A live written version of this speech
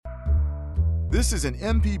This is an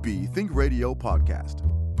MPB Think Radio podcast.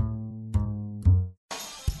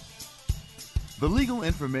 The legal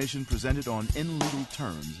information presented on In Legal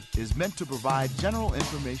Terms is meant to provide general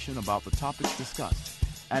information about the topics discussed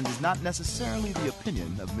and is not necessarily the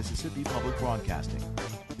opinion of Mississippi Public Broadcasting.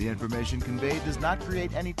 The information conveyed does not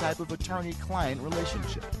create any type of attorney-client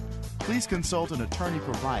relationship. Please consult an attorney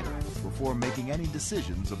provider before making any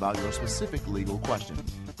decisions about your specific legal questions.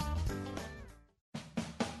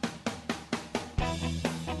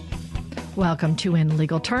 Welcome to In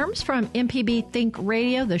Legal Terms from MPB Think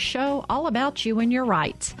Radio, the show all about you and your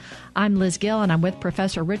rights. I'm Liz Gill, and I'm with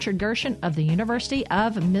Professor Richard Gershon of the University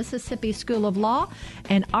of Mississippi School of Law,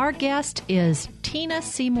 and our guest is Tina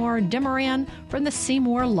Seymour Demoran from the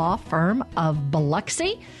Seymour Law Firm of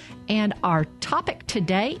Biloxi, and our topic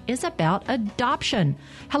today is about adoption.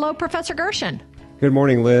 Hello, Professor Gershon. Good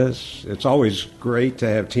morning, Liz. It's always great to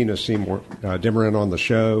have Tina Seymour Demoran on the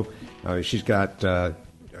show. She's got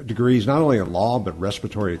degrees not only in law but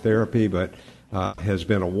respiratory therapy, but has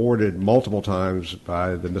been awarded multiple times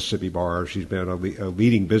by the Mississippi Bar. She's been a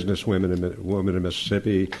leading businesswoman in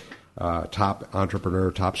Mississippi, top entrepreneur,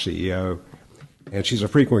 top CEO, and she's a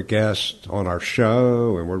frequent guest on our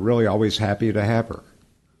show, and we're really always happy to have her.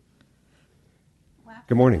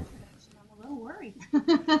 Good morning. I'm a little worried.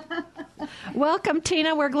 Welcome,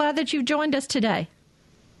 Tina. We're glad that you joined us today.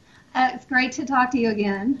 It's great to talk to you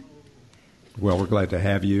again. Well, we're glad to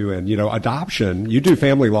have you. And, adoption, you do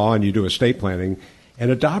family law and you do estate planning,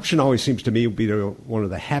 and adoption always seems to me to be one of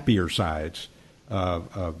the happier sides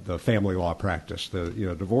of the family law practice. The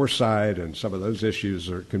divorce side and some of those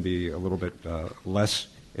issues can be a little bit less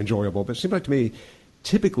enjoyable. But it seems like to me,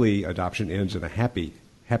 typically adoption ends in a happy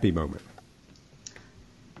moment.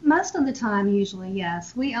 Most of the time, usually,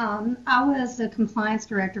 yes. I was the compliance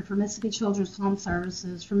director for Mississippi Children's Home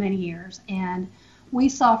Services for many years, and we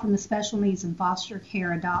saw from the special needs and foster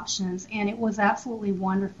care adoptions, and it was absolutely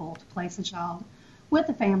wonderful to place a child with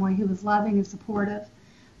a family who was loving and supportive.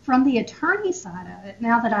 From the attorney side of it,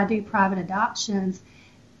 now that I do private adoptions,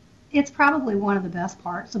 it's probably one of the best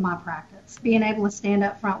parts of my practice, being able to stand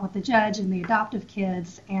up front with the judge and the adoptive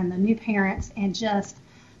kids and the new parents and just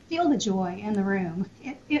feel the joy in the room.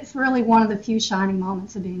 It's really one of the few shining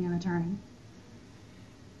moments of being an attorney.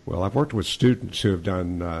 Well, I've worked with students who have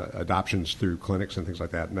done adoptions through clinics and things like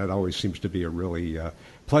that, and that always seems to be a really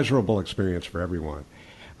pleasurable experience for everyone.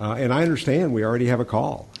 And I understand we already have a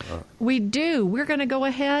call. We do. We're going to go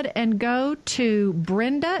ahead and go to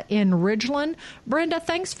Brenda in Ridgeland. Brenda,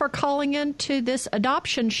 thanks for calling into this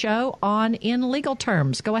adoption show on In Legal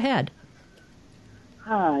Terms. Go ahead.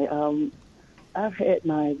 Hi. I've had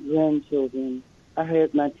my grandchildren. I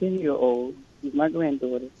had my 10-year-old, she's my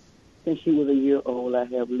granddaughter. Since she was a year old, I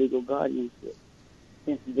have legal guardianship.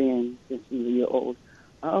 Since she was a year old.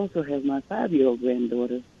 I also have my 5-year-old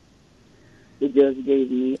granddaughter. The judge gave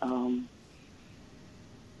me,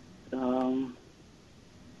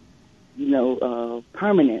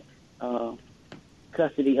 permanent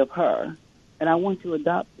custody of her, and I want to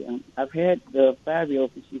adopt them. I've had the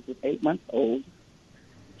 5-year-old since she was 8 months old.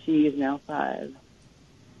 She is now 5,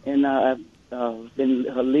 and I've been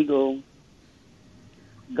her legal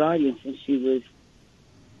guardian since she was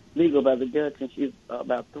legal by the judge since she was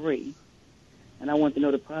about 3. And I want to know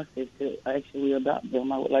the process to actually adopt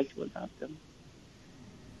them. I would like to adopt them.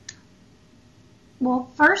 Well,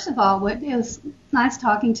 first of all, it was nice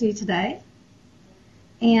talking to you today.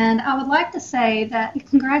 And I would like to say that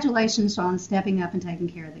congratulations on stepping up and taking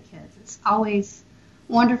care of the kids. It's always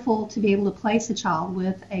wonderful to be able to place a child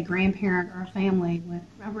with a grandparent or a family, with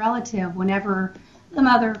a relative, whenever the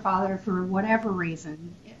mother or father, for whatever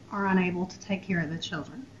reason, are unable to take care of the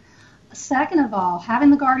children. Second of all,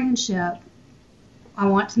 having the guardianship, I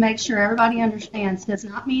want to make sure everybody understands, does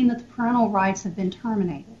not mean that the parental rights have been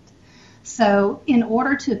terminated. So in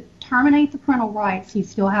order to terminate the parental rights, you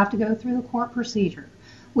still have to go through the court procedure,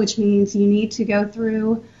 which means you need to go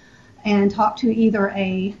through and talk to either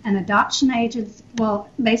an adoption agent, well,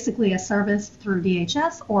 basically a service through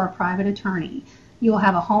DHS, or a private attorney. You'll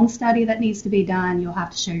have a home study that needs to be done. You'll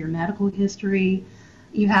have to show your medical history.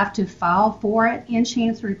 You have to file for it in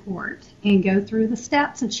Chancery Court and go through the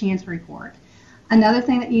steps of Chancery Court. Another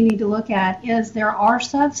thing that you need to look at is there are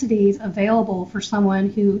subsidies available for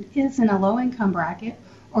someone who is in a low-income bracket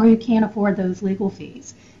or who can't afford those legal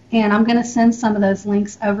fees. And I'm going to send some of those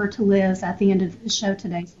links over to Liz at the end of the show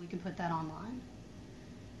today so we can put that online.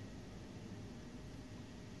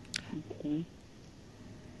 Okay.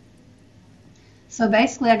 So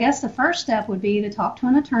basically, I guess the first step would be to talk to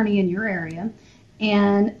an attorney in your area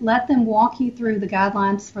and let them walk you through the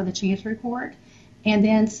guidelines for the Chancery Court, and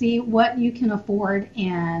then see what you can afford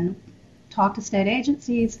and talk to state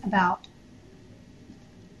agencies about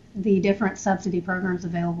the different subsidy programs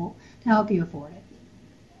available to help you afford it.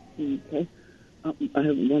 Okay. I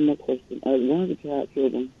have one more question. One of the child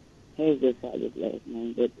children has their father's last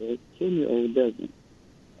name, but the 10-year-old doesn't.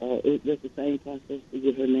 Is that the same process to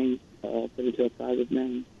get her name put into a father's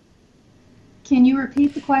name? Can you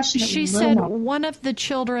repeat the question? She said one of the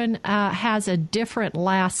children has a different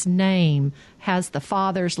last name, has the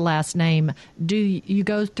father's last name. Do you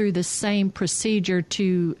go through the same procedure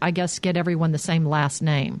to, I guess, get everyone the same last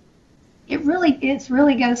name? It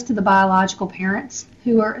really goes to the biological parents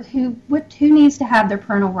who needs to have their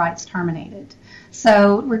parental rights terminated.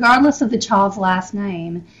 So regardless of the child's last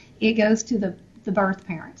name, it goes to the birth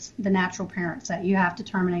parents, the natural parents that you have to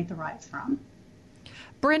terminate the rights from.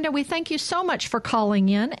 Brenda, we thank you so much for calling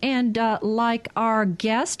in. And like our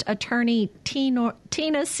guest, attorney Tina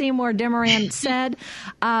Seymour Demoran said,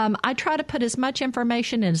 I try to put as much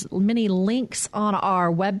information, as many links on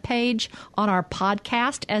our webpage, on our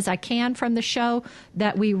podcast as I can from the show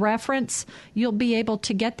that we reference. You'll be able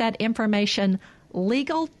to get that information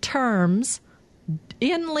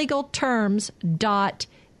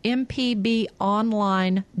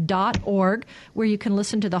mpbonline.org, where you can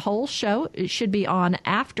listen to the whole show. It should be on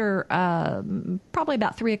after probably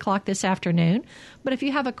about 3 o'clock this afternoon. But if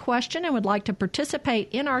you have a question and would like to participate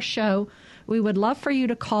in our show, we would love for you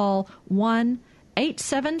to call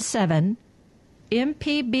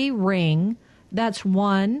 1-877-MPB-RING. That's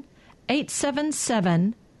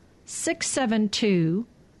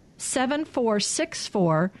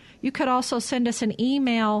 1-877-672-7464. You could also send us an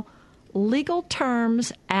email,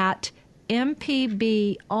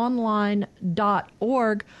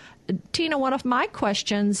 legalterms@mpbonline.org. Tina, one of my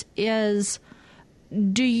questions is,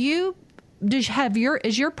 is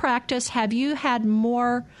your practice, have you had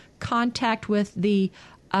more contact with the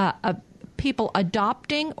people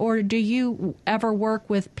adopting, or do you ever work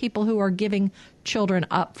with people who are giving children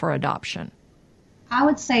up for adoption? I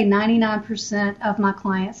would say 99% of my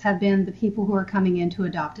clients have been the people who are coming in to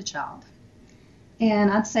adopt a child.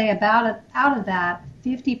 And I'd say out of that,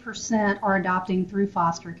 50% are adopting through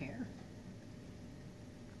foster care.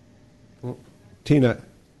 Well, Tina,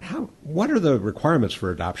 what are the requirements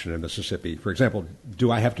for adoption in Mississippi? For example,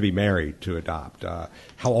 do I have to be married to adopt?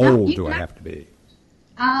 How old do I have to be?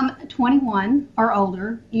 21 or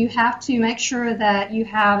older. You have to make sure that you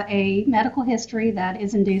have a medical history that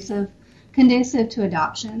is conducive to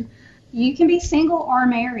adoption. You can be single or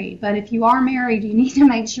married, but if you are married, you need to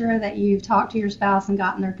make sure that you've talked to your spouse and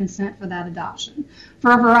gotten their consent for that adoption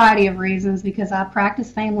for a variety of reasons, because I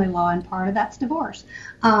practice family law and part of that's divorce.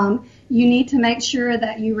 You need to make sure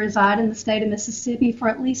that you reside in the state of Mississippi for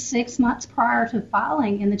at least 6 months prior to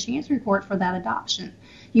filing in the Chancery Court for that adoption.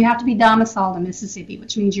 You have to be domiciled in Mississippi,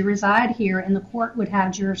 which means you reside here and the court would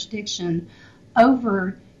have jurisdiction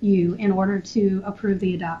over you in order to approve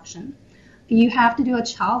the adoption. You have to do a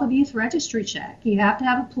child abuse registry check. You have to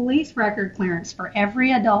have a police record clearance for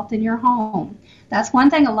every adult in your home. That's one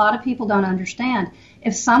thing a lot of people don't understand.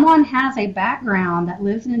 If someone has a background that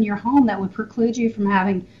lives in your home that would preclude you from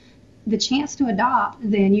having the chance to adopt,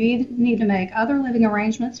 then you either need to make other living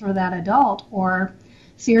arrangements for that adult or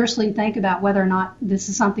seriously think about whether or not this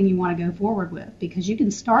is something you want to go forward with, because you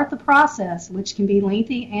can start the process, which can be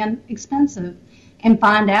lengthy and expensive, and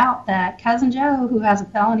find out that Cousin Joe, who has a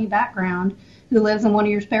felony background, who lives in one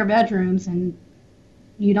of your spare bedrooms and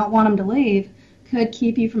you don't want him to leave, could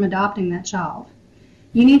keep you from adopting that child.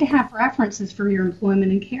 You need to have references for your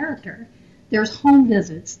employment and character. There's home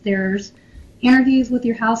visits. There's interviews with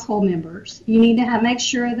your household members. You need to make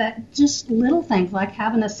sure that just little things like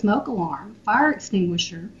having a smoke alarm, fire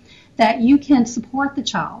extinguisher, that you can support the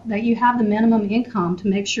child, that you have the minimum income to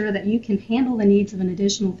make sure that you can handle the needs of an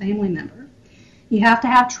additional family member. You have to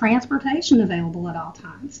have transportation available at all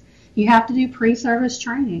times. You have to do pre-service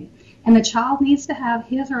training. And the child needs to have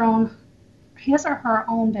his or her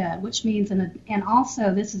own bed, which means, and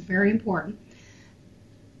also this is very important,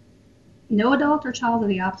 no adult or child of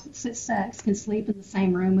the opposite sex can sleep in the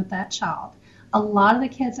same room with that child. A lot of the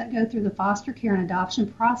kids that go through the foster care and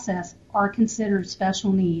adoption process are considered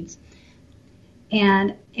special needs.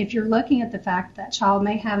 And if you're looking at the fact that child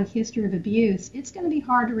may have a history of abuse, it's going to be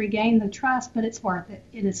hard to regain the trust, but it's worth it.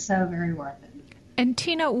 It is so very worth it. And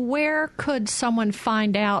Tina, where could someone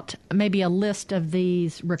find out maybe a list of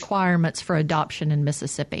these requirements for adoption in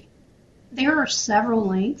Mississippi? There are several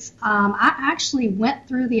links. I actually went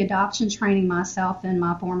through the adoption training myself in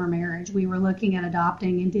my former marriage. We were looking at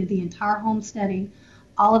adopting and did the entire homesteading,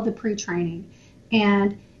 all of the pre-training.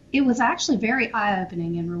 And it was actually very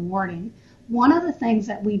eye-opening and rewarding. one of the things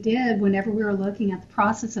that we did whenever we were looking at the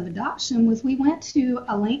process of adoption was we went to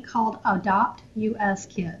a link called Adopt US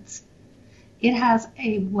Kids. It has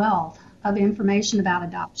a wealth of information about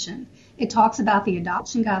adoption. It talks about the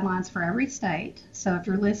adoption guidelines for every state. So if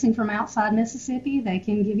you're listening from outside Mississippi, they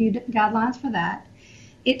can give you guidelines for that.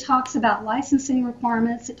 It talks about licensing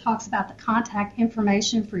requirements. It talks about the contact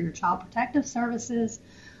information for your child protective services,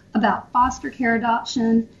 about foster care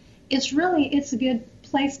adoption. It's a good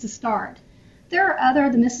place to start.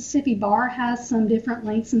 The Mississippi Bar has some different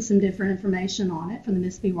links and some different information on it from the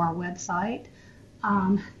Mississippi Bar website.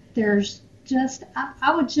 I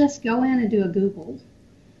would just go in and do a Google.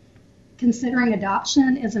 Considering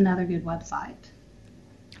Adoption is another good website.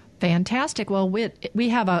 Fantastic. Well, we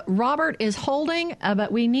have Robert is holding,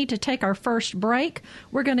 but we need to take our first break.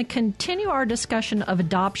 We're going to continue our discussion of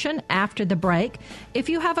adoption after the break. If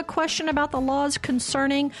you have a question about the laws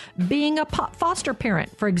concerning being a foster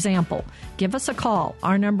parent, for example, give us a call.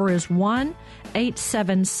 Our number is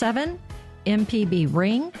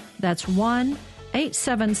 1-877-MPB-RING. That's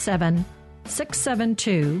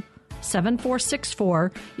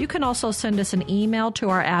 1-877-672-7464. You can also send us an email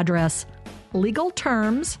to our address,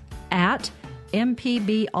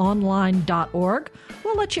 legalterms@mpbonline.org.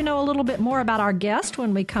 We'll let you know a little bit more about our guest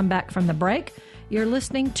when we come back from the break. You're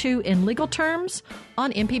listening to In Legal Terms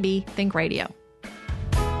on MPB Think Radio.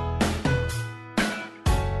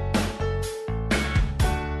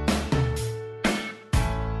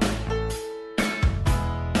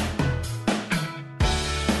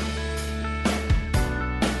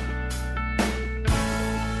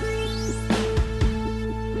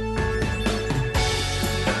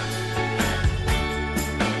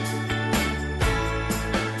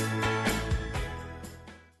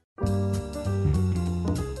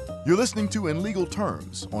 You're listening to In Legal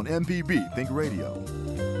Terms on MPB Think Radio.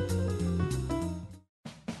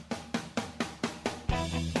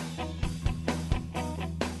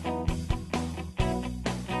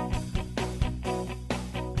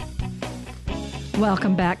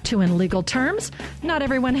 Welcome back to In Legal Terms. Not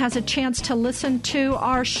everyone has a chance to listen to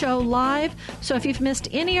our show live, so if you've missed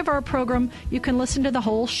any of our program, you can listen to the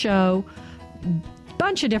whole show a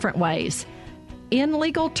bunch of different ways.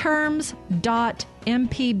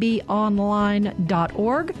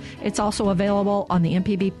 inlegalterms.mpbonline.org. It's also available on the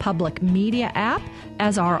MPB Public Media app,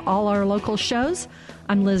 as are all our local shows.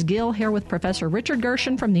 I'm Liz Gill, here with Professor Richard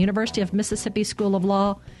Gershon from the University of Mississippi School of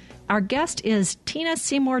Law. Our guest is Tina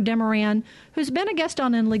Seymour Demoran, who's been a guest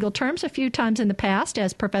on In Legal Terms a few times in the past,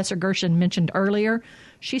 as Professor Gershon mentioned earlier.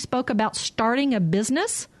 She spoke about starting a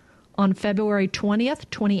business on February 20th,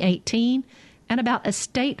 2018, and about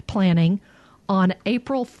estate planning on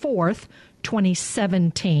April 4th,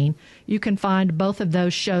 2017. You can find both of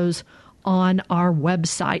those shows on our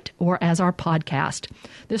website or as our podcast.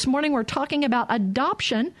 This morning we're talking about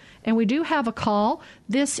adoption, and we do have a call.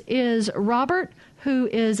 This is Robert, who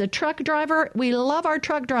is a truck driver. We love our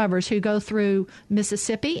truck drivers who go through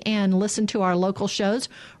Mississippi and listen to our local shows.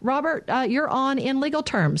 Robert, you're on In Legal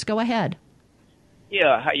Terms. Go ahead.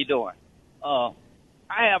 Yeah, how you doing? My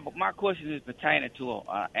question is pertaining to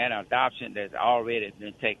an adoption that's already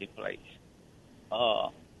been taking place.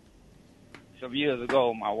 Some years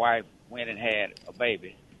ago, my wife went and had a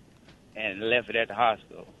baby and left it at the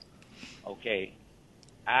hospital. Okay.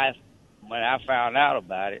 When I found out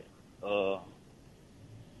about it,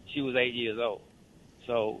 she was 8 years old.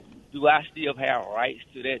 So do I still have rights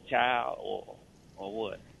to that child or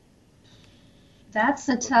what? That's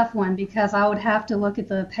a tough one because I would have to look at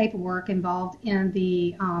the paperwork involved in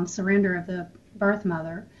the surrender of the birth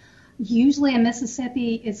mother. Usually in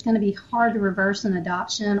Mississippi, it's going to be hard to reverse an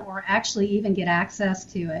adoption or actually even get access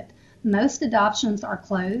to it. Most adoptions are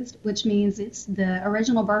closed, which means it's the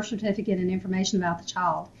original birth certificate and information about the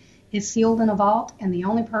child is sealed in a vault, and the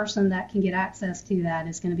only person that can get access to that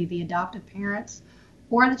is going to be the adoptive parents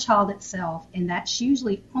or the child itself, and that's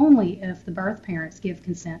usually only if the birth parents give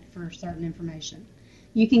consent for certain information.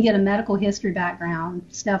 You can get a medical history background,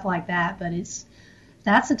 stuff like that, but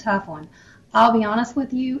that's a tough one. I'll be honest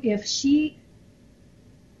with you, if she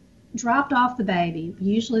dropped off the baby,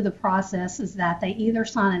 usually the process is that they either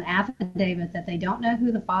sign an affidavit that they don't know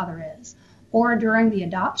who the father is, or during the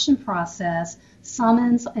adoption process,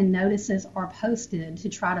 summons and notices are posted to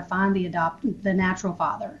try to find the natural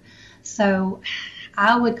father. So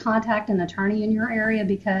I would contact an attorney in your area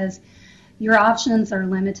because your options are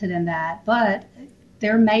limited in that, but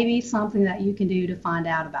there may be something that you can do to find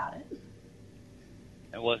out about it.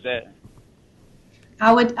 And what's that?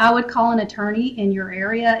 I would call an attorney in your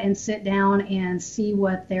area and sit down and see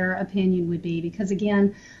what their opinion would be, because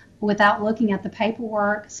again, without looking at the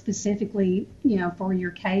paperwork specifically, for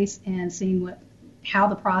your case and seeing how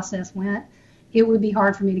the process went, it would be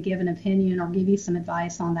hard for me to give an opinion or give you some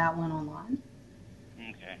advice on that one online.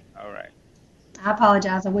 Okay, all right. I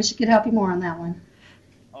apologize. I wish I could help you more on that one.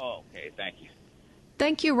 Oh, okay, thank you.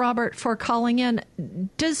 Thank you, Robert, for calling in.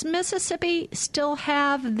 Does Mississippi still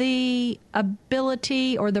have the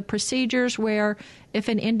ability or the procedures where if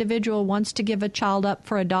an individual wants to give a child up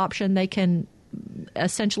for adoption, they can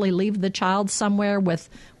essentially leave the child somewhere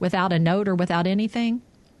without a note or without anything?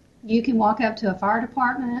 You can walk up to a fire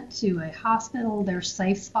department, to a hospital. There's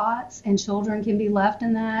safe spots, and children can be left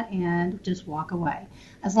in that and just walk away,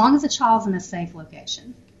 as long as the child's in a safe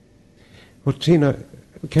location. Well, Tina,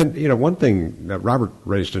 one thing that Robert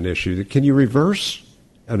raised an issue, can you reverse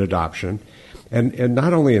an adoption? And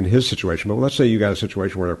not only in his situation, but let's say you got a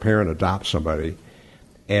situation where a parent adopts somebody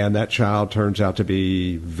and that child turns out to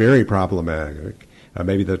be very problematic.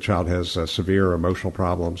 Maybe the child has severe emotional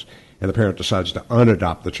problems and the parent decides to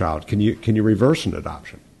unadopt the child. Can you reverse an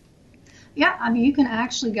adoption? Yeah, you can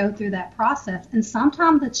actually go through that process. And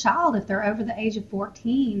sometimes the child, if they're over the age of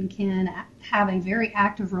 14, can have a very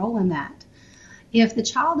active role in that. If the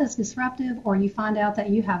child is disruptive, or you find out that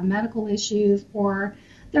you have medical issues, or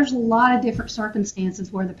there's a lot of different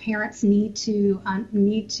circumstances where the parents need to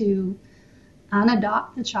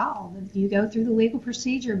unadopt the child. You go through the legal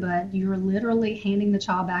procedure, but you're literally handing the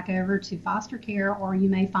child back over to foster care, or you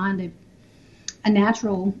may find a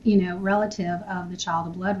natural, relative of the child, a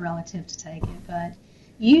blood relative to take it. But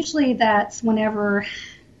usually that's whenever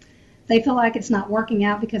they feel like it's not working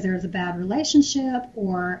out because there's a bad relationship,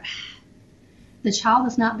 or the child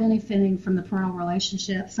is not benefiting from the parental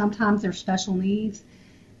relationship. Sometimes there's special needs,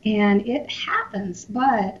 and it happens.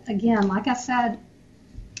 But again, like I said,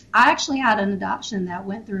 I actually had an adoption that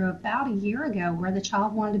went through about a year ago where the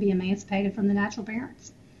child wanted to be emancipated from the natural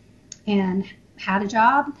parents and had a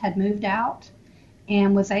job, had moved out,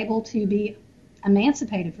 and was able to be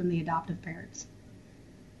emancipated from the adoptive parents.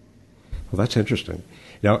 Well, that's interesting.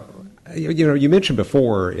 Now, you mentioned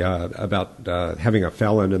before about having a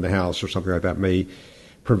felon in the house or something like that may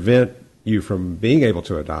prevent you from being able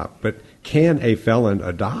to adopt, but can a felon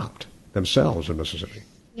adopt themselves in Mississippi?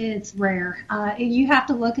 It's rare. You have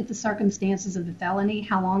to look at the circumstances of the felony,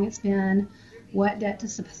 how long it's been, what debt to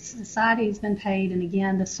society has been paid, and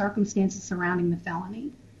again, the circumstances surrounding the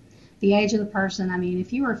felony. The age of the person,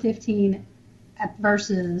 if you were 15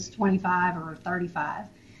 versus 25 or 35,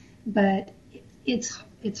 but it's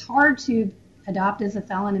hard to adopt as a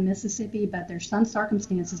felon in Mississippi, but there's some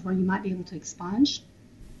circumstances where you might be able to expunge,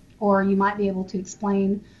 or you might be able to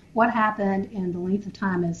explain what happened and the length of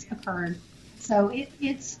time has occurred. So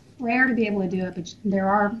it's rare to be able to do it, but there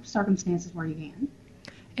are circumstances where you can.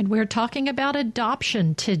 And we're talking about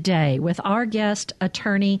adoption today with our guest,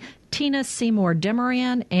 attorney Tina Seymour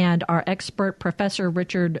Demoran, and our expert, Professor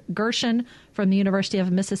Richard Gershon from the University of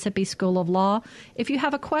Mississippi School of Law. If you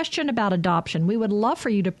have a question about adoption, we would love for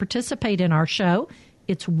you to participate in our show.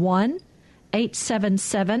 It's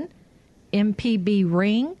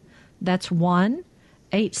 1-877-MPB-RING. That's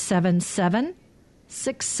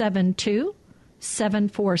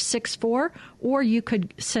 1-877-672-7464, or you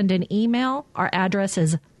could send an email. Our address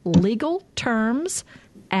is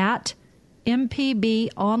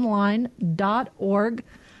legalterms@mpbonline.org.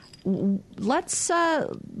 Let's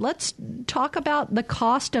talk about the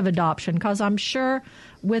cost of adoption, because I'm sure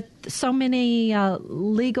with so many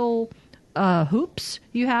legal hoops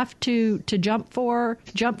you have to jump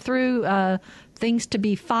through, things to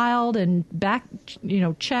be filed and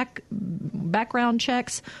background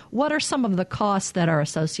checks. What are some of the costs that are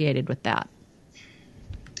associated with that?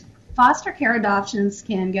 Foster care adoptions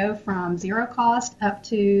can go from zero cost up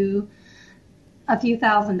to a few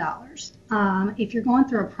 $1,000s. If you're going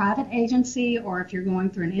through a private agency, or if you're going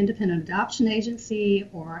through an independent adoption agency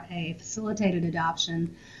or a facilitated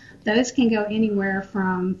adoption, those can go anywhere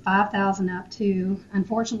from $5,000 up to,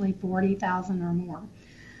 unfortunately, $40,000 or more.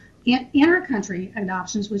 Inter-country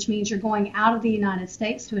adoptions, which means you're going out of the United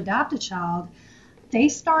States to adopt a child, they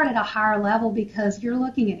start at a higher level because you're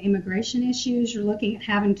looking at immigration issues. You're looking at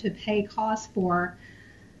having to pay costs for,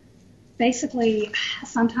 basically,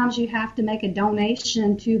 sometimes you have to make a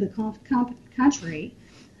donation to the country,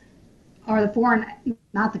 or the foreign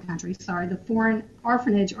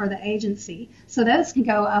orphanage or the agency. So those can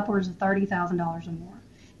go upwards of $30,000 or more.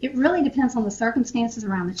 It really depends on the circumstances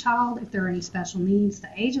around the child, if there are any special needs, the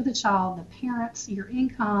age of the child, the parents, your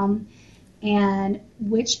income, and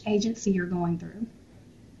which agency you're going through.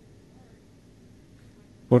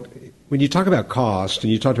 Well, when you talk about cost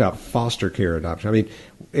and you talked about foster care adoption, I mean,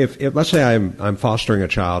 if let's say I'm fostering a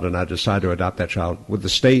child and I decide to adopt that child, would the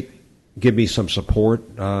state give me some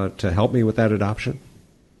support to help me with that adoption?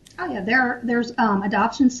 Oh yeah, there's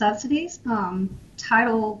adoption subsidies,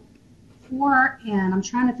 Title IV, and I'm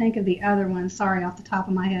trying to think of the other one. Sorry, off the top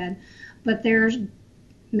of my head, but there's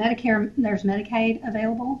Medicare, there's Medicaid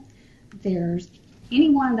available. There's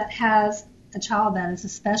anyone that has a child that is a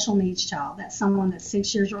special needs child. That's someone that's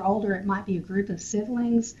 6 years or older. It might be a group of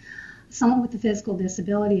siblings, someone with a physical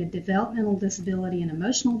disability, a developmental disability, an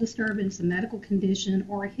emotional disturbance, a medical condition,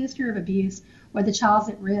 or a history of abuse where the child's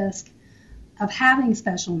at risk of having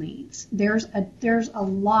special needs. There's a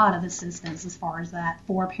lot of assistance as far as that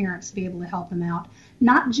for parents to be able to help them out,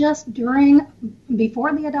 not just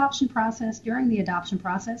before the adoption process, during the adoption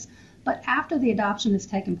process, but after the adoption has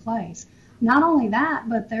taken place. Not only that,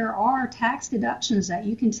 but there are tax deductions that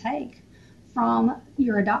you can take from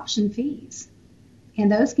your adoption fees,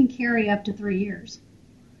 and those can carry up to 3 years.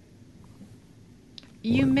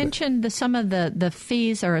 You mentioned some of the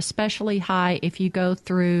fees are especially high if you go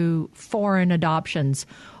through foreign adoptions.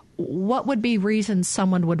 What would be reasons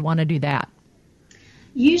someone would want to do that?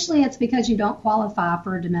 Usually it's because you don't qualify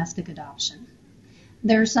for a domestic adoption.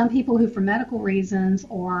 There are some people who, for medical reasons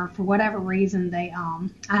or for whatever reason,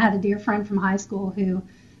 I had a dear friend from high school who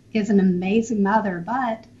is an amazing mother,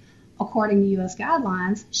 but according to U.S.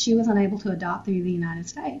 guidelines, she was unable to adopt through the United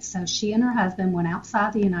States. So she and her husband went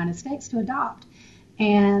outside the United States to adopt.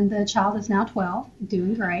 And the child is now 12,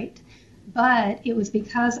 doing great. But it was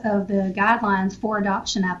because of the guidelines for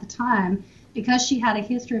adoption at the time, because she had a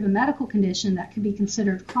history of a medical condition that could be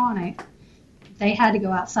considered chronic, they had to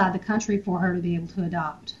go outside the country for her to be able to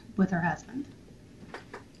adopt with her husband.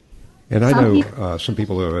 And I know some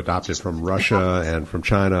people who have adopted from Russia and from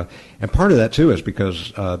China, and part of that too is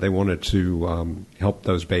because they wanted to help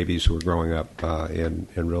those babies who were growing up in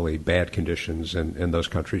really bad conditions in those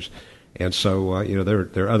countries. And so,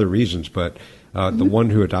 there are other reasons, but the one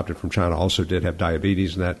who adopted from China also did have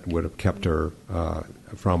diabetes, and that would have kept her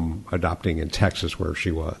from adopting in Texas where she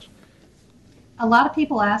was. A lot of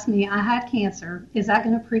people ask me, I had cancer, is that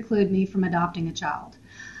going to preclude me from adopting a child?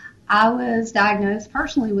 I was diagnosed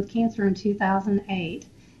personally with cancer in 2008,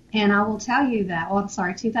 and I will tell you that,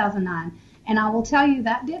 2009, and I will tell you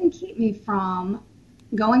that didn't keep me from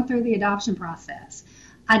going through the adoption process.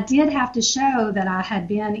 I did have to show that I had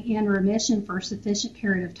been in remission for a sufficient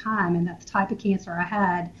period of time and that the type of cancer I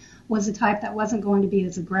had was a type that wasn't going to be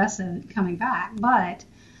as aggressive coming back. But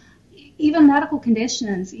even medical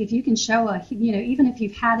conditions, if you can show even if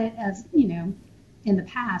you've had it as, in the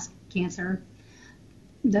past, cancer,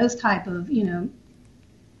 those type of,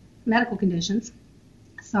 medical conditions.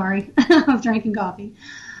 Sorry, I was drinking coffee.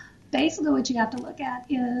 Basically what you have to look at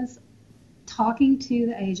is talking to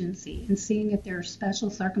the agency and seeing if there are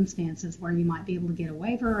special circumstances where you might be able to get a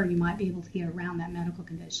waiver or you might be able to get around that medical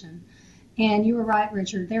condition. And you were right,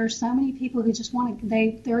 Richard. There are so many people who just want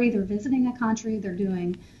to, they're either visiting a country, they're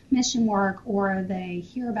doing mission work, or they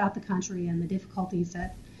hear about the country and the difficulties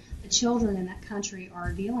that the children in that country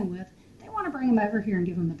are dealing with. They want to bring them over here and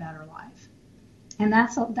give them a better life. And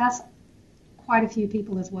that's quite a few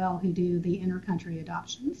people as well who do the inter-country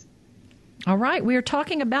adoptions. All right. We are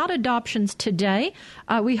talking about adoptions today.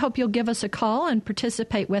 We hope you'll give us a call and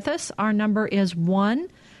participate with us. Our number is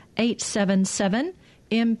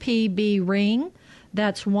 1-877-MPB-RING.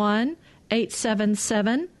 That's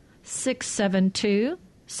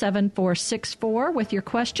 1-877-672-7464 with your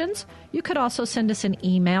questions. You could also send us an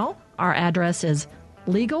email. Our address is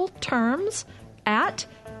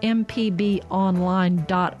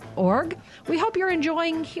legalterms@mpbonline.org. We hope you're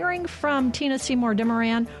enjoying hearing from Tina Seymour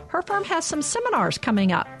DeMoran. Her firm has some seminars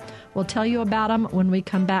coming up. We'll tell you about them when we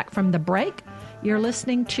come back from the break. You're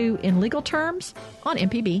listening to In Legal Terms on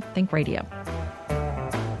MPB Think Radio.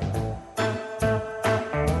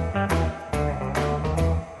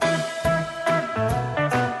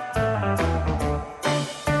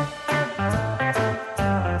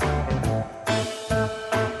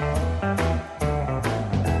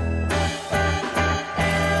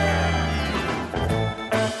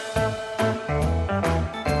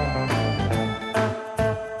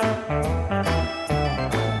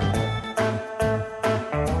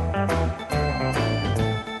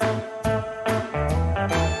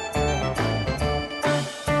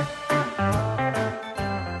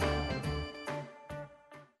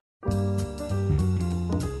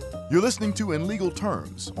 You're listening to In Legal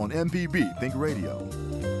Terms on MPB Think Radio.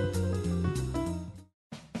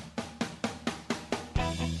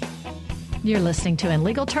 You're listening to In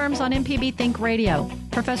Legal Terms on MPB Think Radio.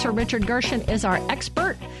 Professor Richard Gershon is our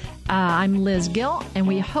expert. I'm Liz Gill, and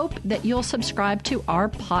we hope that you'll subscribe to our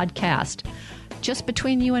podcast. Just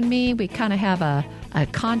between you and me, we kind of have a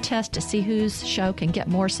contest to see whose show can get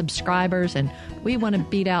more subscribers, and we want to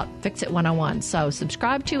beat out Fix It 101. So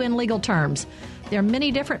subscribe to In Legal Terms. There are many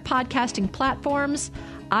different podcasting platforms.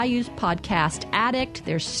 I use Podcast Addict.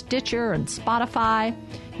 There's Stitcher and Spotify.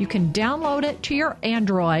 You can download it to your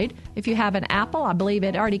Android. If you have an Apple, I believe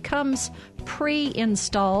it already comes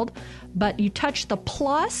pre-installed, but you touch the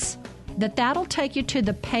plus, that'll take you to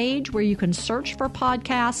the page where you can search for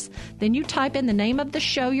podcasts. Then you type in the name of the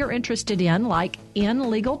show you're interested in, like In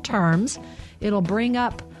Legal Terms. It'll bring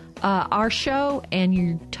up our show, and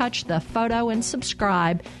you touch the photo and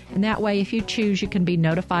subscribe. And that way, if you choose, you can be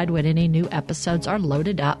notified when any new episodes are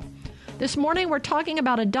loaded up. This morning, we're talking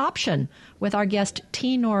about adoption with our guest,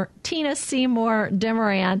 Tina Seymour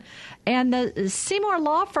Demoran. And the Seymour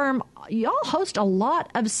Law Firm, y'all host a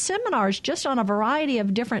lot of seminars just on a variety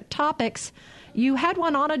of different topics. You had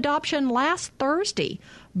one on adoption last Thursday,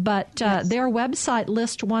 but Yes. Their website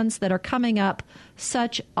lists ones that are coming up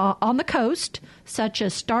such on the coast, such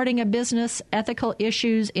as starting a business, ethical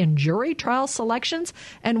issues in jury trial selections,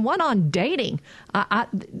 and one on dating.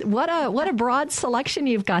 What a broad selection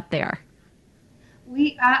you've got there.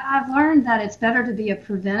 I've learned that it's better to be a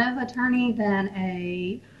preventive attorney than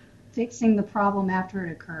a fixing the problem after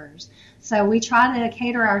it occurs. So we try to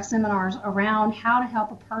cater our seminars around how to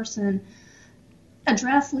help a person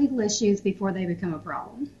address legal issues before they become a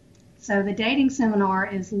problem. So the dating seminar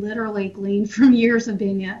is literally gleaned from years of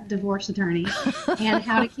being a divorce attorney and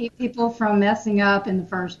how to keep people from messing up in the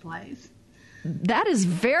first place. That is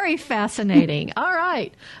very fascinating. All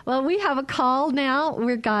right. Well, we have a call now.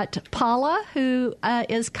 We've got Paula who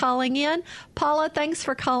is calling in. Paula, thanks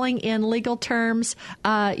for calling In Legal Terms.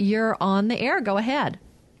 You're on the air. Go ahead.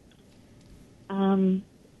 I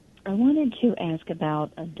wanted to ask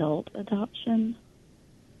about adult adoption.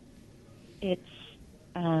 It's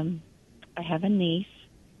I have a niece.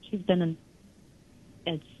 She's been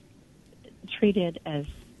treated as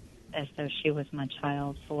though she was my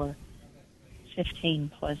child for 15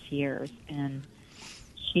 plus years, and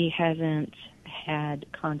she hasn't had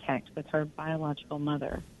contact with her biological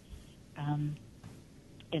mother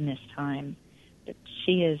in this time. But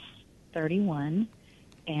she is 31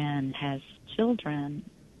 and has children,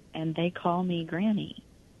 and they call me Granny.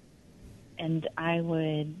 And I'd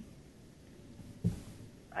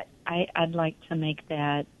like to make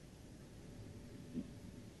that,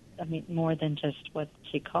 more than just what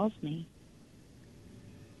she calls me.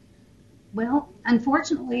 Well,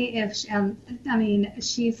 unfortunately, if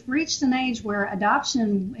she's reached an age where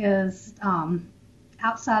adoption is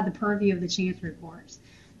outside the purview of the Chancery courts.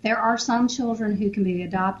 There are some children who can be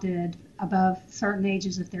adopted above certain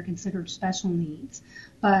ages if they're considered special needs.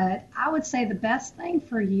 But I would say the best thing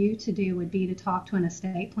for you to do would be to talk to an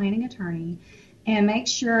estate planning attorney and make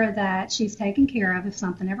sure that she's taken care of if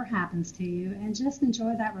something ever happens to you, and just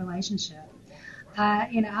enjoy that relationship.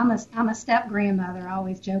 I'm a step grandmother. I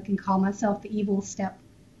always joke and call myself the evil step,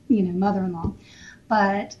 mother-in-law.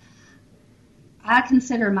 But I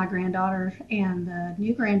consider my granddaughter and the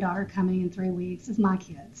new granddaughter coming in 3 weeks as my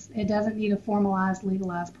kids. It doesn't need a formalized,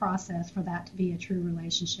 legalized process for that to be a true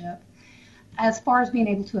relationship. As far as being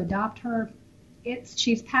able to adopt her,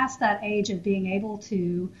 she's past that age of being able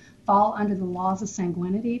to fall under the laws of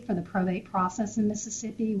sanguinity for the probate process in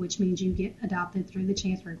Mississippi, which means you get adopted through the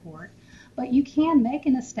Chancery Court. But you can make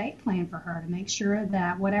an estate plan for her to make sure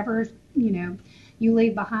that whatever, you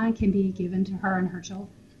leave behind can be given to her and her children.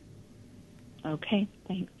 Okay,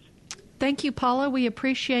 thanks. Thank you, Paula. We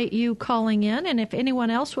appreciate you calling in. And if anyone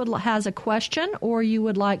else has a question or you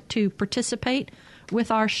would like to participate with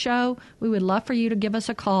our show, we would love for you to give us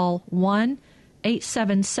a call,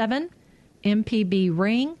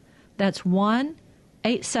 1-877-MPB-RING. That's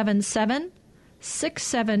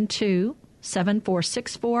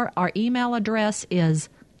 1-877-672-7464. Our email address is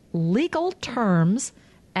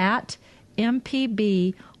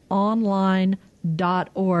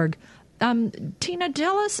legalterms@mpbonline.org. Tina,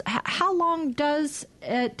 tell us, how long does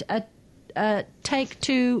it take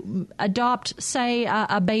to adopt, say,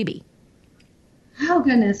 a baby? Oh,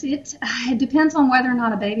 goodness. It depends on whether or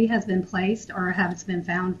not a baby has been placed or has been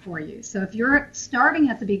found for you. So if you're starting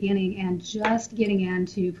at the beginning and just getting in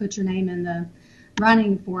to put your name in the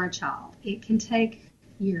running for a child, it can take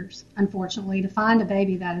years, unfortunately, to find a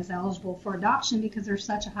baby that is eligible for adoption because there's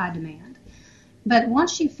such a high demand. But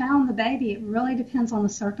once you found the baby, it really depends on the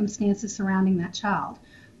circumstances surrounding that child.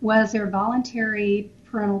 Was there voluntary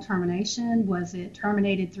parental termination? Was it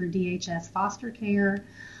terminated through DHS foster care?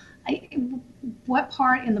 What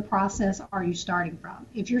part in the process are you starting from?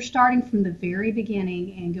 If you're starting from the very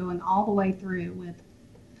beginning and going all the way through with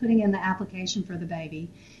putting in the application for the baby,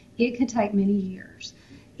 it could take many years.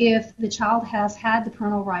 If the child has had the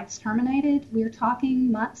parental rights terminated, we're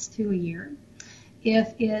talking months to a year.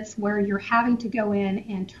 If it's where you're having to go in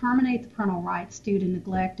and terminate the parental rights due to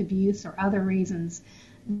neglect, abuse, or other reasons,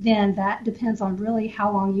 then that depends on really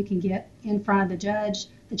how long you can get in front of the judge,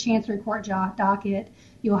 the Chancery Court docket.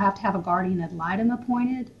 You'll have to have a guardian ad litem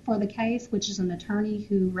appointed for the case, which is an attorney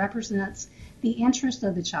who represents the interest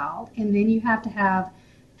of the child. And then you have to have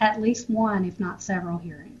at least one, if not several,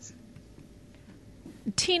 hearings.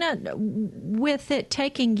 Tina, with it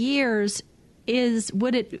taking years,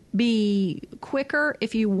 would it be quicker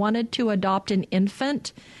if you wanted to adopt an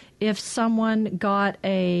infant, if someone got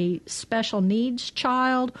a special needs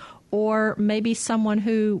child, or maybe someone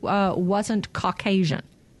who wasn't Caucasian?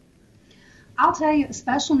 I'll tell you,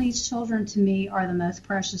 special needs children to me are the most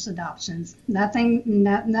precious adoptions. Nothing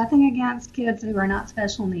against kids who are not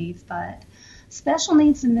special needs, but special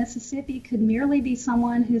needs in Mississippi could merely be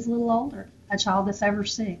someone who's a little older, a child that's over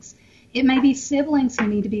 6. It may be siblings who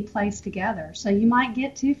need to be placed together. So you might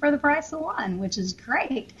get 2 for the price of 1, which is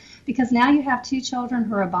great, because now you have 2 children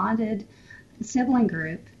who are a bonded sibling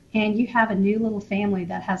group, and you have a new little family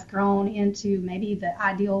that has grown into maybe the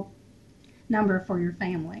ideal number for your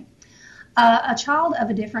family. A child of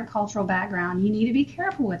a different cultural background, you need to be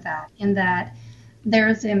careful with that, in that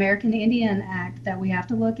there's the American Indian Act that we have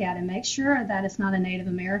to look at and make sure that it's not a Native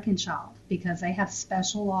American child, because they have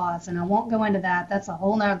special laws, and I won't go into that. That's a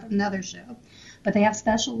whole another show. But they have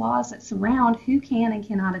special laws that surround who can and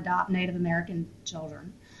cannot adopt Native American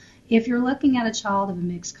children. If you're looking at a child of a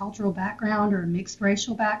mixed cultural background or a mixed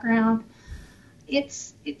racial background,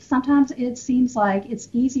 sometimes it seems like it's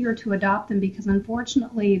easier to adopt them because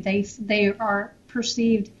unfortunately they are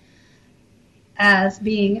perceived as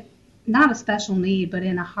being not a special need, but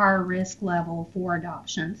in a higher risk level for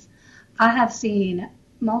adoptions. I have seen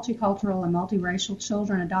multicultural and multiracial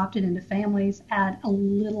children adopted into families at a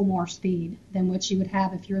little more speed than what you would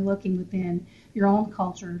have if you're looking within your own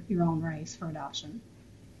culture, your own race for adoption.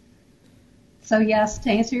 So yes,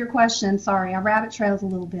 to answer your question, sorry, I rabbit trailed a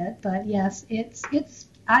little bit, but yes, it's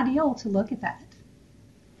ideal to look at that.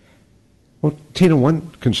 Well, Tina, one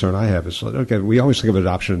concern I have is, okay, we always think of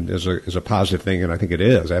adoption as a positive thing, and I think it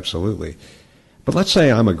is, absolutely. But let's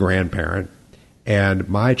say I'm a grandparent, and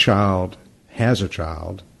my child has a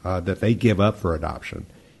child that they give up for adoption.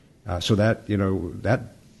 So that, that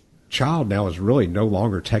child now is really no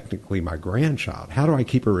longer technically my grandchild. How do I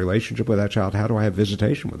keep a relationship with that child? How do I have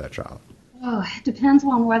visitation with that child? Oh, it depends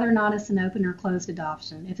on whether or not it's an open or closed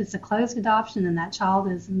adoption. If it's a closed adoption and that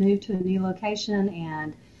child is moved to a new location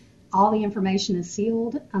and all the information is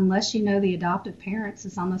sealed, unless you know the adoptive parents,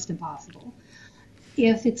 it's almost impossible.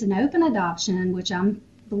 If it's an open adoption, which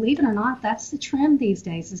believe it or not, that's the trend these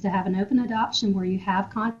days, is to have an open adoption where you have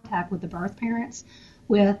contact with the birth parents,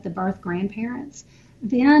 with the birth grandparents,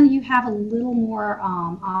 then you have a little more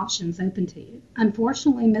options open to you.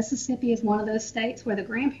 Unfortunately, Mississippi is one of those states where the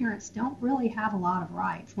grandparents don't really have a lot of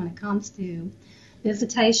rights when it comes to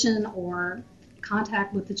visitation or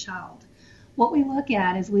contact with the child. What we look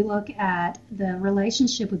at is we look at the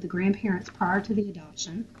relationship with the grandparents prior to the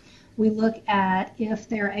adoption. We look at if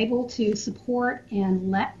they're able to support and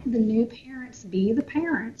let the new parents be the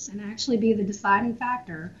parents and actually be the deciding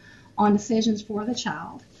factor on decisions for the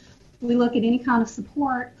child. We look at any kind of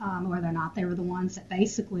support, whether or not they were the ones that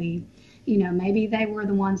basically, maybe they were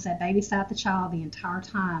the ones that babysat the child the entire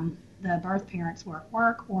time the birth parents were at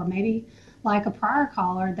work, or maybe like a prior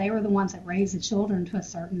caller, they were the ones that raised the children to a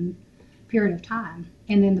certain period of time.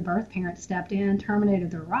 And then the birth parents stepped in, terminated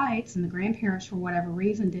their rights, and the grandparents, for whatever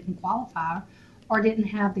reason, didn't qualify or didn't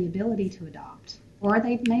have the ability to adopt. Or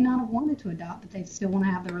they may not have wanted to adopt, but they still want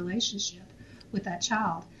to have the relationship with that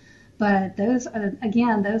child. But those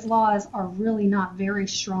laws are really not very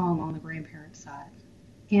strong on the grandparent side.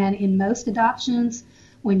 And in most adoptions,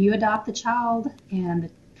 when you adopt the child and the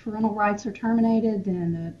parental rights are terminated,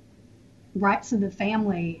 then the rights of the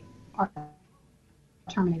family are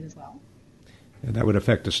terminated as well. And that would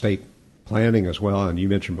affect estate planning as well. And you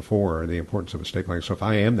mentioned before the importance of estate planning. So if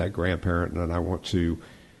I am that grandparent and I want to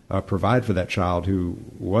provide for that child who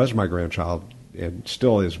was my grandchild and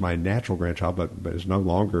still is my natural grandchild, but is no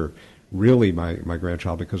longer really my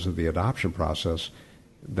grandchild because of the adoption process,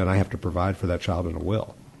 then I have to provide for that child in a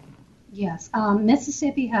will. Yes.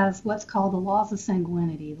 Mississippi has what's called the laws of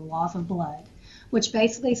sanguinity, the laws of blood, which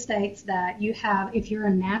basically states that if you're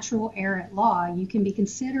a natural heir at law, you can be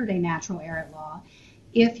considered a natural heir at law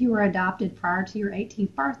if you were adopted prior to your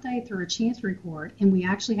 18th birthday through a chancery court, and we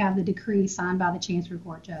actually have the decree signed by the chancery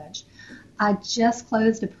court judge. I just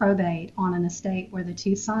closed a probate on an estate where the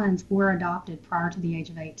two sons were adopted prior to the age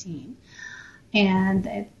of 18.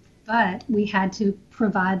 But we had to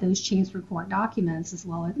provide those chancery court documents as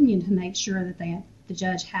well, to make sure that the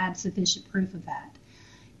judge had sufficient proof of that.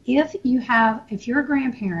 If you're a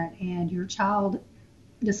grandparent and your child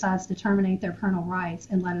decides to terminate their parental rights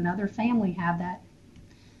and let another family have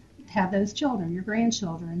those children, your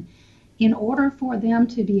grandchildren, in order for them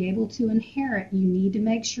to be able to inherit, you need to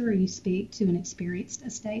make sure you speak to an experienced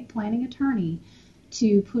estate planning attorney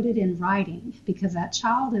to put it in writing, because that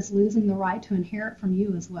child is losing the right to inherit from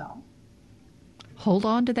you as well. Hold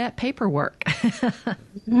on to that paperwork.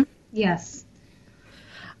 Mm-hmm. Yes.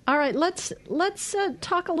 All right, let's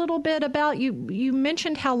talk a little bit about, you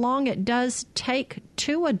mentioned how long it does take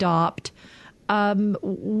to adopt.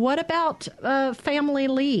 What about family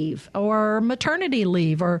leave or maternity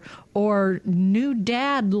leave or new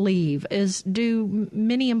dad leave? Do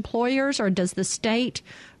many employers or does the state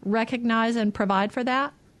recognize and provide for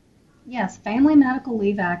that? Yes, Family Medical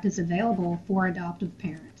Leave Act is available for adoptive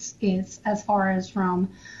parents. It's as far as from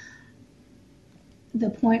the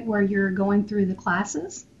point where you're going through the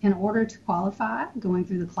classes in order to qualify, going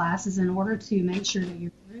through the classes in order to make sure that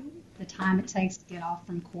you're through, the time it takes to get off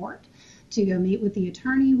from court, to go meet with the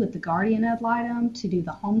attorney, with the guardian ad litem, to do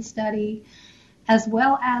the home study, as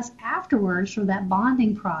well as afterwards for that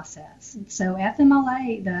bonding process. So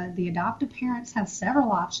FMLA, the adoptive parents have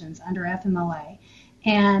several options under FMLA.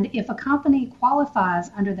 And if a company qualifies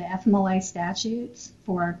under the FMLA statutes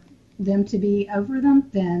for them to be over them,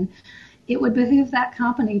 then it would behoove that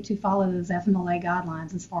company to follow those FMLA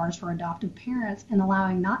guidelines as far as for adoptive parents and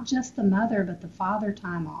allowing not just the mother but the father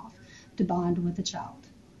time off to bond with the child.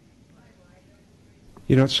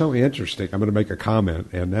 It's so interesting. I'm going to make a comment,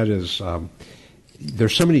 and that is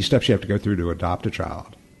there's so many steps you have to go through to adopt a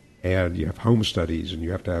child. And you have home studies, and you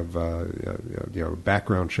have to have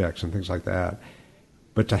background checks and things like that.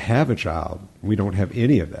 But to have a child, we don't have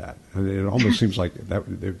any of that. It almost seems like that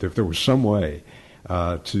if there was some way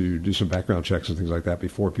to do some background checks and things like that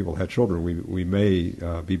before people had children, we may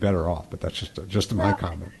be better off. But that's just my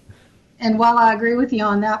comment. And while I agree with you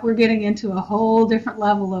on that, we're getting into a whole different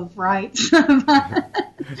level of rights.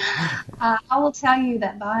 I will tell you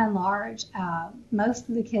that by and large, most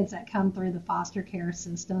of the kids that come through the foster care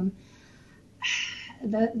system,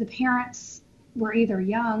 the parents were either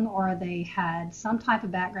young or they had some type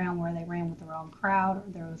of background where they ran with the wrong crowd, or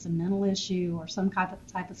there was a mental issue or some type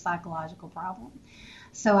of psychological problem.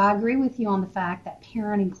 So I agree with you on the fact that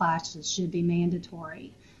parenting classes should be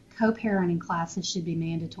mandatory. Co-parenting classes should be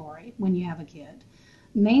mandatory when you have a kid.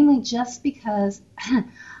 Mainly just because,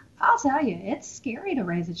 I'll tell you, it's scary to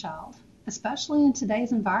raise a child, especially in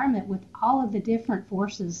today's environment with all of the different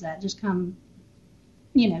forces that just come,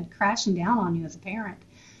 crashing down on you as a parent.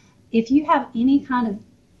 If you have any kind of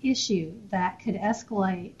issue that could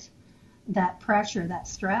escalate that pressure, that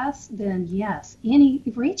stress, then yes,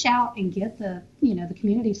 reach out and get the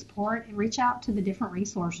community support and reach out to the different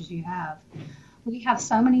resources you have. We have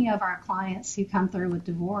so many of our clients who come through with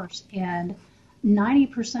divorce, and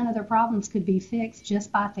 90% of their problems could be fixed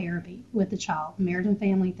just by therapy with the child, marriage and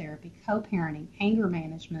family therapy, co-parenting, anger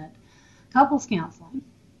management, couples counseling.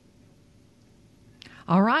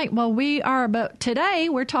 All right. Well, today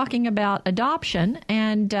we're talking about adoption,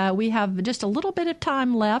 and we have just a little bit of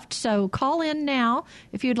time left. So call in now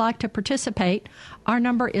if you'd like to participate. Our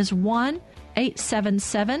number is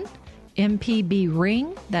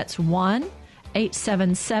 1-877-MPB-RING. That's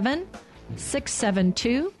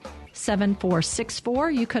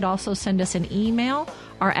 1-877-672-7464. You could also send us an email.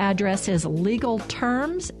 Our address is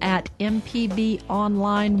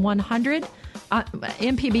legalterms@mpbonline100.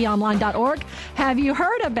 mpbonline.org. Have you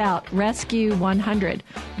heard about Rescue 100?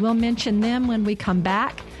 We'll mention them when we come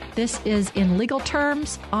back. This is In Legal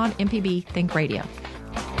Terms on MPB Think Radio.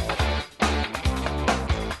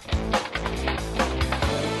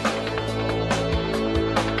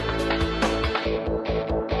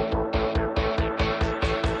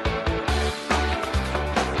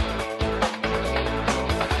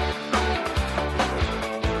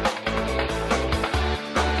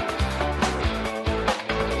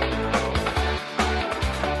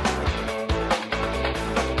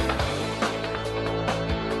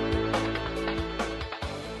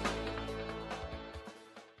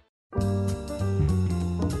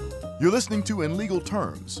 You're listening to In Legal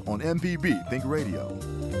Terms on MPB Think Radio.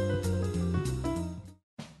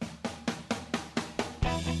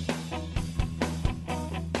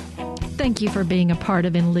 Thank you for being a part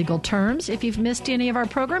of In Legal Terms. If you've missed any of our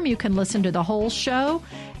program, you can listen to the whole show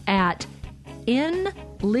at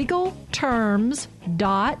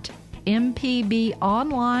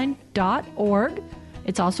inlegalterms.mpbonline.org.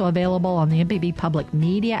 It's also available on the MPB Public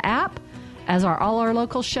Media app, as are all our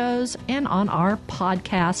local shows, and on our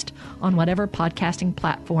podcast on whatever podcasting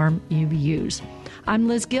platform you use. I'm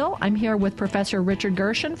Liz Gill. I'm here with Professor Richard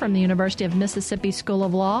Gershon from the University of Mississippi School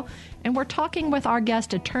of Law, and we're talking with our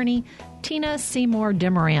guest attorney, Tina Seymour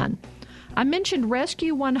Demoran. I mentioned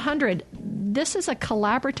Rescue 100. This is a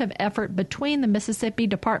collaborative effort between the Mississippi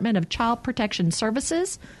Department of Child Protection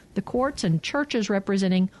Services, the courts, and churches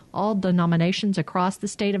representing all denominations across the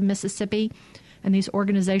state of Mississippi. And these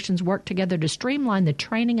organizations work together to streamline the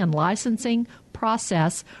training and licensing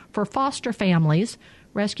process for foster families.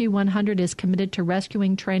 Rescue 100 is committed to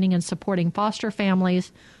rescuing, training, and supporting foster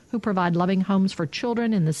families who provide loving homes for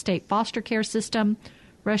children in the state foster care system.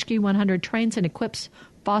 Rescue 100 trains and equips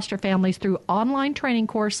foster families through online training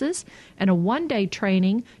courses and a one-day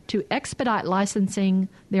training to expedite licensing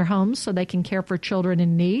their homes so they can care for children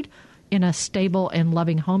in need in a stable and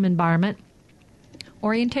loving home environment.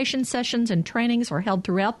 Orientation sessions and trainings are held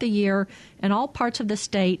throughout the year in all parts of the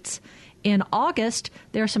states. In August,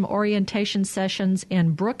 there are some orientation sessions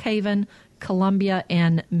in Brookhaven, Columbia,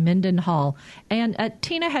 and Mendenhall. And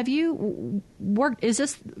Tina, have you worked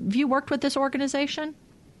with this organization?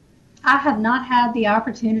 I have not had the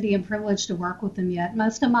opportunity and privilege to work with them yet.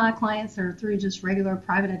 Most of my clients are through just regular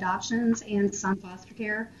private adoptions and some foster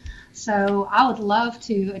care. So I would love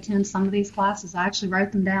to attend some of these classes. I actually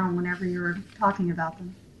wrote them down whenever you were talking about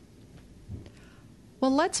them.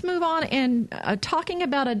 Well, let's move on and talking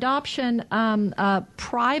about adoption,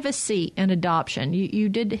 privacy and adoption. You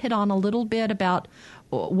did hit on a little bit about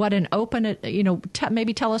what an open,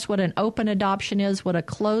 maybe tell us what an open adoption is, what a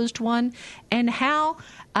closed one, and how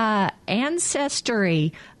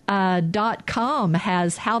Ancestry.com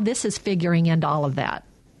how this is figuring into all of that.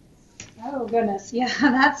 Oh, goodness. Yeah,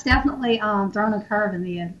 that's definitely thrown a curve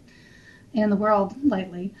in the world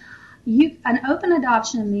lately. An open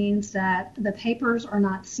adoption means that the papers are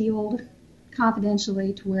not sealed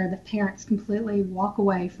confidentially to where the parents completely walk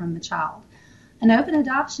away from the child. An open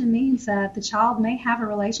adoption means that the child may have a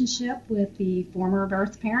relationship with the former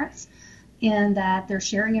birth parents and that they're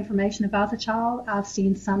sharing information about the child. I've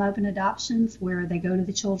seen some open adoptions where they go to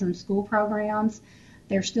the children's school programs.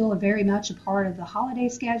 They're still very much a part of the holiday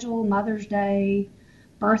schedule, Mother's Day,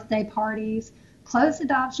 birthday parties. Closed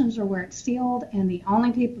adoptions are where it's sealed, and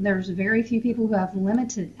there's very few people who have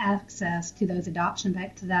limited access to that adoption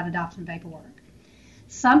paperwork.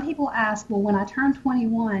 Some people ask, well, when I turn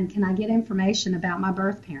 21, can I get information about my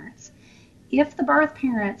birth parents? If the birth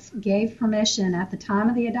parents gave permission at the time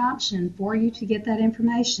of the adoption for you to get that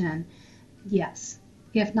information, yes.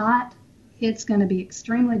 If not, it's going to be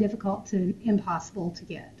extremely difficult to impossible to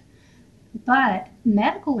get. But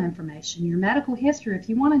medical information, your medical history, if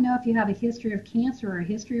you want to know if you have a history of cancer or a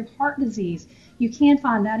history of heart disease, you can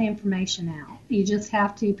find that information out. You just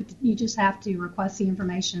have to request the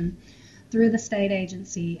information through the state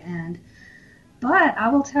agency. But I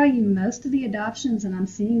will tell you, most of the adoptions that I'm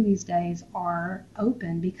seeing these days are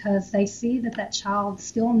open because they see that child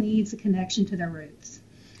still needs a connection to their roots.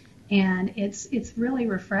 And it's really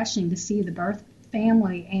refreshing to see the birth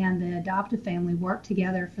family and the adoptive family work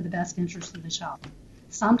together for the best interest of the child.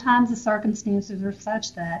 Sometimes the circumstances are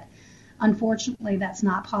such that, unfortunately, that's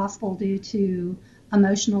not possible due to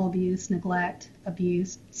emotional abuse, neglect,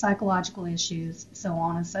 abuse, psychological issues, so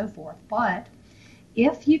on and so forth. But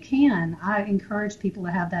if you can, I encourage people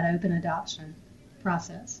to have that open adoption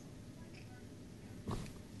process.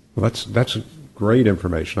 Well, that's great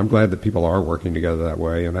information. I'm glad that people are working together that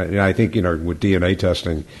way. And I think, with DNA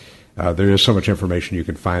testing, there is so much information you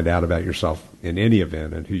can find out about yourself in any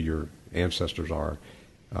event and who your ancestors are.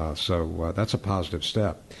 So that's a positive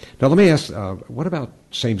step. Now, let me ask, what about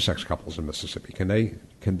same-sex couples in Mississippi?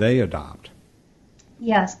 Can they adopt?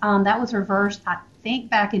 Yes, that was reversed, I think,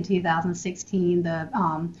 back in 2016,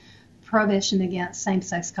 the prohibition against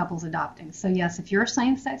same-sex couples adopting. So, yes, if you're a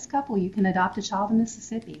same-sex couple, you can adopt a child in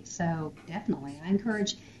Mississippi. So, definitely, I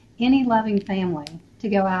encourage any loving family to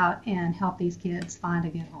go out and help these kids find a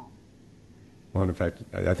good home. Well, in fact,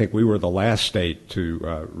 I think we were the last state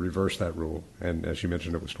to reverse that rule, and as you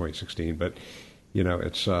mentioned, it was 2016. But,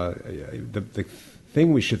 it's the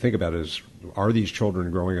thing we should think about is, are these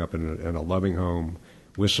children growing up in a loving home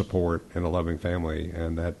with support and a loving family,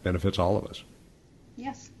 and that benefits all of us?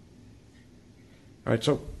 Yes. All right,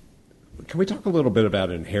 so can we talk a little bit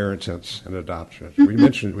about inheritance and adoption? We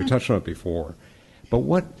touched on it before, but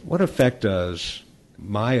what effect does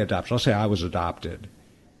my adoption, let's say I was adopted,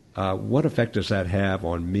 what effect does that have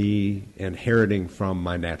on me inheriting from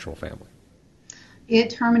my natural family? It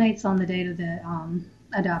terminates on the date of the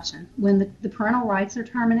adoption. When the parental rights are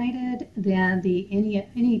terminated, then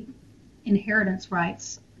any inheritance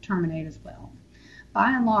rights terminate as well.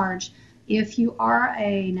 By and large, if you are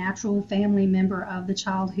a natural family member of the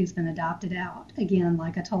child who's been adopted out, again,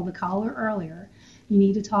 like I told the caller earlier, you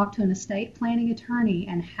need to talk to an estate planning attorney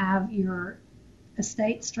and have your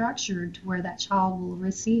estate structured to where that child will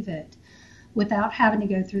receive it without having to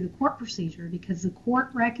go through the court procedure, because the court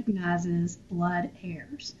recognizes blood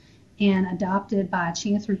heirs and adopted by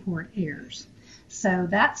chancery court heirs. So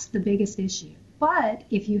that's the biggest issue. But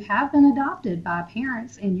if you have been adopted by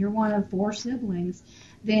parents and you're one of 4 siblings,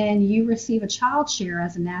 then you receive a child share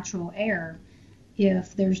as a natural heir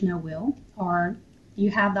if there's no will, or you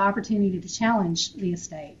have the opportunity to challenge the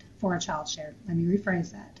estate for a child share. Let me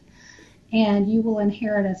rephrase that. And you will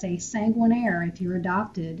inherit as a sanguine heir if you're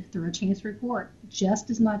adopted through a chancery court just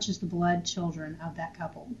as much as the blood children of that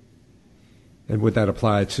couple. And would that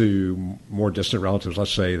apply to more distant relatives?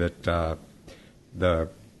 Let's say that the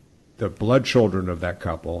blood children of that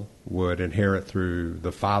couple would inherit through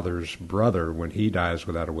the father's brother when he dies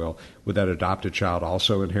without a will. Would that adopted child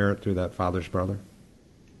also inherit through that father's brother?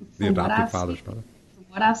 The adopted father's brother?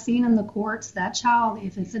 What I've seen in the courts, that child,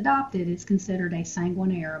 if it's adopted, is considered a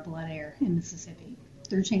sanguine heir, a blood heir in Mississippi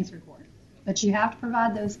through chancery court. But you have to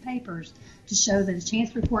provide those papers to show that a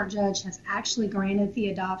chancery court judge has actually granted the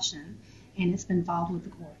adoption and it's been filed with the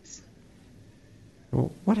courts.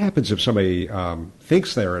 Well, what happens if somebody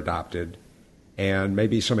thinks they're adopted and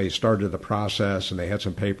maybe somebody started the process and they had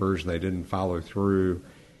some papers and they didn't follow through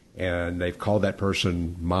and they've called that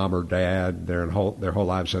person mom or dad their whole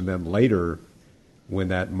lives, and then later when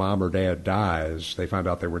that mom or dad dies, they find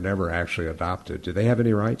out they were never actually adopted? Do they have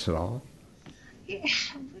any rights at all?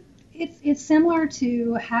 It's similar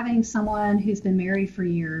to having someone who's been married for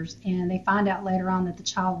years and they find out later on that the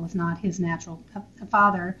child was not his natural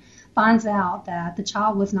father, finds out that the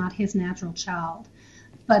child was not his natural child.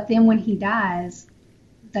 But then when he dies,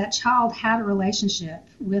 that child had a relationship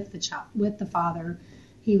with the father.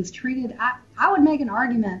 He was treated, I would make an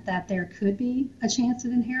argument that there could be a chance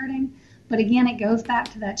of inheriting. But again, it goes back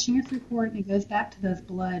to that chancery court and it goes back to those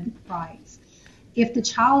blood rights. If the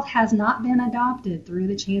child has not been adopted through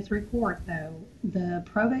the chancery court, though, the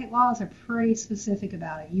probate laws are pretty specific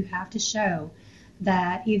about it. You have to show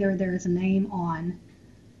that either there's a name on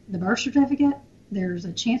the birth certificate, there's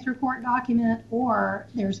a chancery court document, or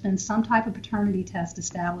there's been some type of paternity test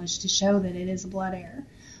established to show that it is a blood heir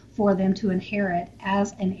for them to inherit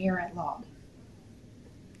as an heir at law.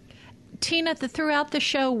 Tina, throughout the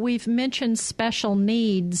show, we've mentioned special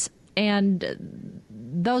needs, and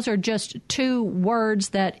those are just 2 words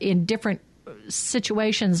that in different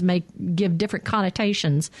situations may give different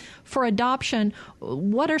connotations. For adoption,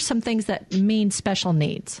 what are some things that mean special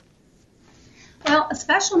needs? Well, a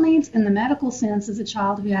special needs in the medical sense is a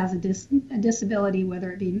child who has a disability,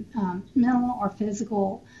 whether it be mental or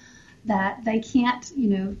physical, that they can't,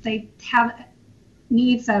 they have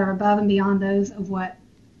needs that are above and beyond those of what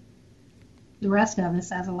the rest of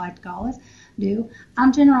us, as I like to call us, do.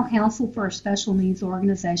 I'm general counsel for a special needs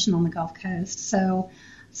organization on the Gulf Coast. So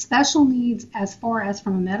special needs, as far as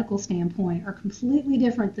from a medical standpoint, are completely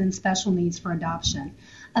different than special needs for adoption.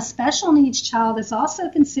 A special needs child is also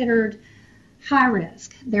considered high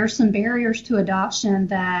risk. There are some barriers to adoption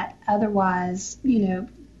that otherwise,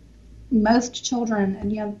 most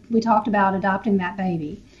children, we talked about adopting that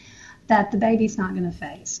baby, that the baby's not going to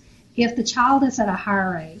face. If the child is at a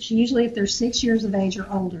higher age, usually if they're 6 years of age or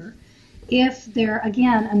older, if they're,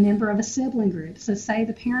 again, a member of a sibling group, so say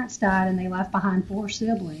the parents died and they left behind 4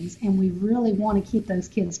 siblings, and we really want to keep those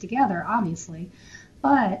kids together, obviously,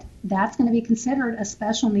 but that's going to be considered a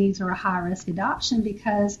special needs or a high-risk adoption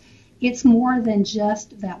because it's more than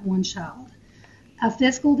just that one child. A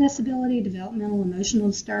physical disability, developmental, emotional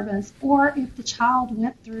disturbance, or if the child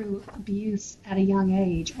went through abuse at a young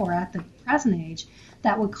age or at the present age,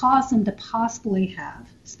 that would cause them to possibly have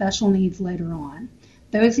special needs later on.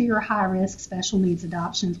 Those are your high-risk special needs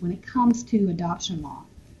adoptions when it comes to adoption law.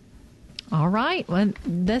 All right. Well,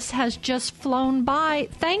 this has just flown by.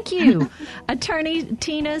 Thank you, Attorney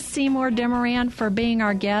Tina Seymour Demoran, for being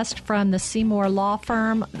our guest from the Seymour Law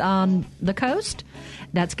Firm on the coast.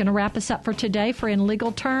 That's going to wrap us up for today for In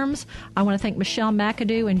Legal Terms. I want to thank Michelle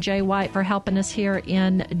McAdoo and Jay White for helping us here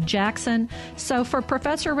in Jackson. So for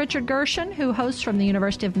Professor Richard Gershon, who hosts from the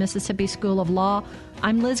University of Mississippi School of Law,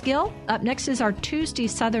 I'm Liz Gill. Up next is our Tuesday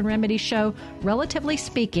Southern Remedy show, Relatively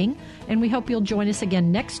Speaking, and we hope you'll join us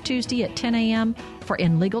again next Tuesday at 10 a.m. for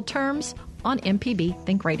In Legal Terms on MPB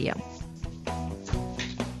Think Radio.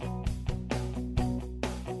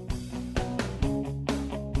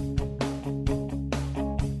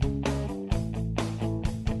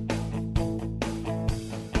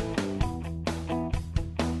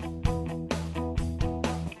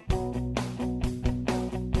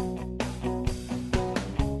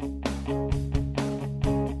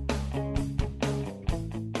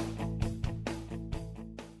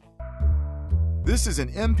 This is an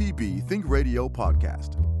MPB Think Radio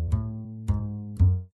podcast.